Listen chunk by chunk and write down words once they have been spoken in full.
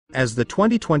As the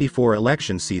 2024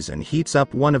 election season heats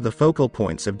up, one of the focal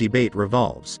points of debate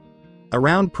revolves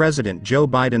around President Joe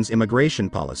Biden's immigration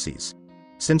policies.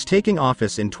 Since taking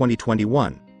office in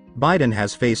 2021, Biden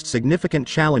has faced significant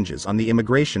challenges on the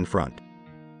immigration front,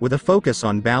 with a focus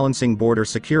on balancing border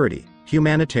security,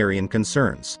 humanitarian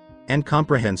concerns, and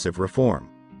comprehensive reform.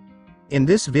 In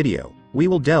this video, we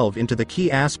will delve into the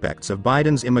key aspects of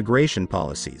Biden's immigration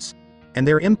policies and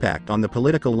their impact on the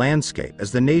political landscape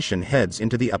as the nation heads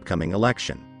into the upcoming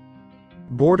election.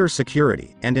 Border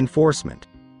security and enforcement.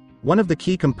 One of the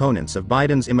key components of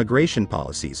Biden's immigration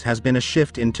policies has been a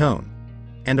shift in tone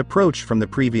and approach from the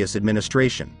previous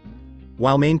administration.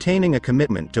 While maintaining a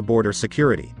commitment to border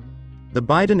security, the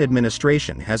Biden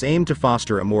administration has aimed to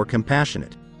foster a more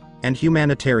compassionate and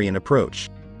humanitarian approach.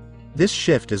 This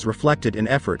shift is reflected in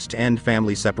efforts to end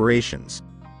family separations,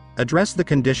 address the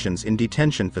conditions in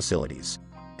detention facilities,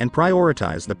 and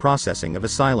prioritize the processing of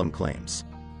asylum claims.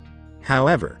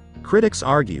 However, critics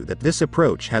argue that this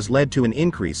approach has led to an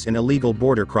increase in illegal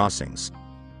border crossings,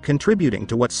 contributing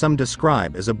to what some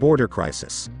describe as a border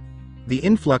crisis. The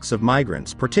influx of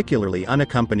migrants, particularly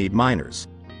unaccompanied minors,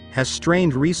 has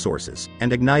strained resources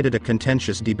and ignited a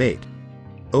contentious debate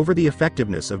over the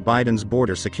effectiveness of Biden's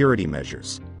border security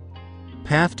measures.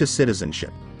 Path to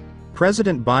citizenship.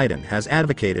 President Biden has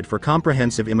advocated for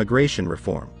comprehensive immigration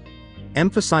reform,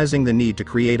 emphasizing the need to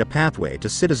create a pathway to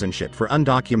citizenship for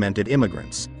undocumented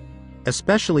immigrants,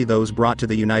 especially those brought to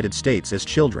the United States as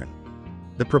children.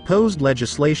 The proposed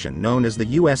legislation, known as the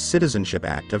U.S. Citizenship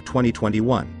Act of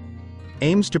 2021,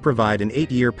 aims to provide an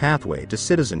 8-year pathway to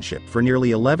citizenship for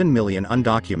nearly 11 million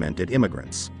undocumented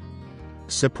immigrants.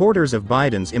 Supporters of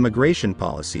Biden's immigration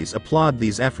policies applaud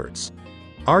these efforts,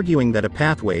 arguing that a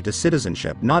pathway to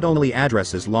citizenship not only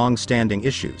addresses long-standing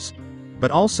issues, but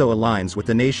also aligns with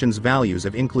the nation's values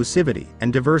of inclusivity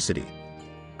and diversity.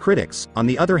 Critics, on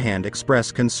the other hand,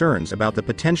 express concerns about the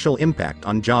potential impact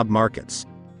on job markets,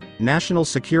 national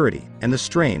security, and the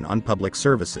strain on public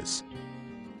services.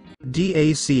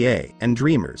 DACA and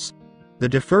Dreamers. The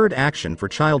Deferred Action for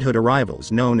Childhood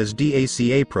Arrivals, known as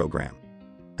DACA program,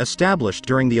 established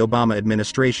during the Obama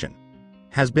administration,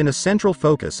 has been a central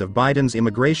focus of Biden's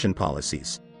immigration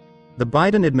policies. The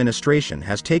Biden administration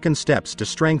has taken steps to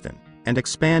strengthen and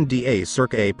expand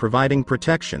DACA, providing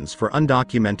protections for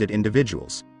undocumented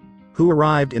individuals who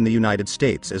arrived in the United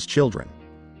States as children.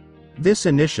 This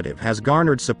initiative has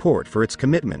garnered support for its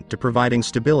commitment to providing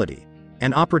stability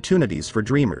and opportunities for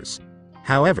dreamers.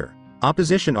 However,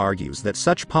 opposition argues that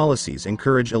such policies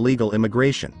encourage illegal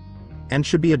immigration and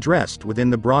should be addressed within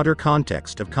the broader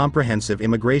context of comprehensive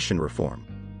immigration reform.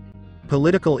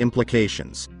 Political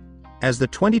implications. As the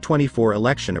 2024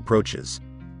 election approaches,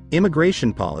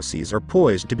 immigration policies are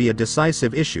poised to be a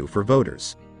decisive issue for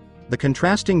voters. The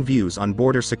contrasting views on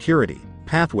border security,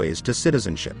 pathways to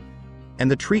citizenship, and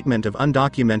the treatment of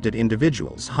undocumented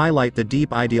individuals highlight the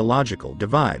deep ideological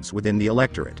divides within the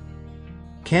electorate.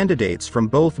 Candidates from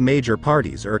both major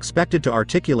parties are expected to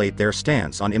articulate their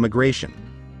stance on immigration,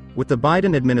 with the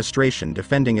Biden administration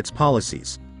defending its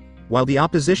policies, while the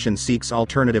opposition seeks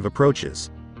alternative approaches.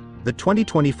 The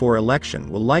 2024 election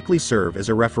will likely serve as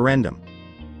a referendum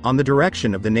on the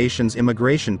direction of the nation's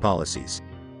immigration policies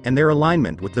and their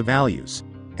alignment with the values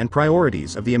and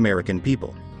priorities of the American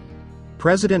people.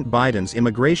 President Biden's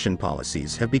immigration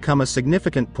policies have become a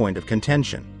significant point of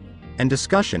contention and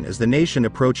discussion as the nation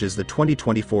approaches the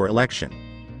 2024 election,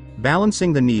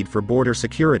 balancing the need for border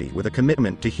security with a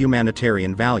commitment to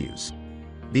humanitarian values.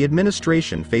 The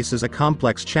administration faces a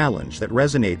complex challenge that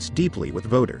resonates deeply with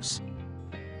voters.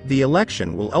 The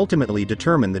election will ultimately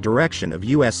determine the direction of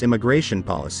U.S. immigration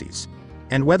policies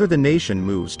and whether the nation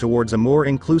moves towards a more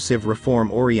inclusive,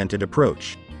 reform-oriented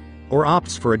approach or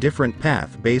opts for a different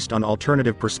path based on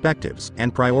alternative perspectives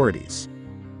and priorities.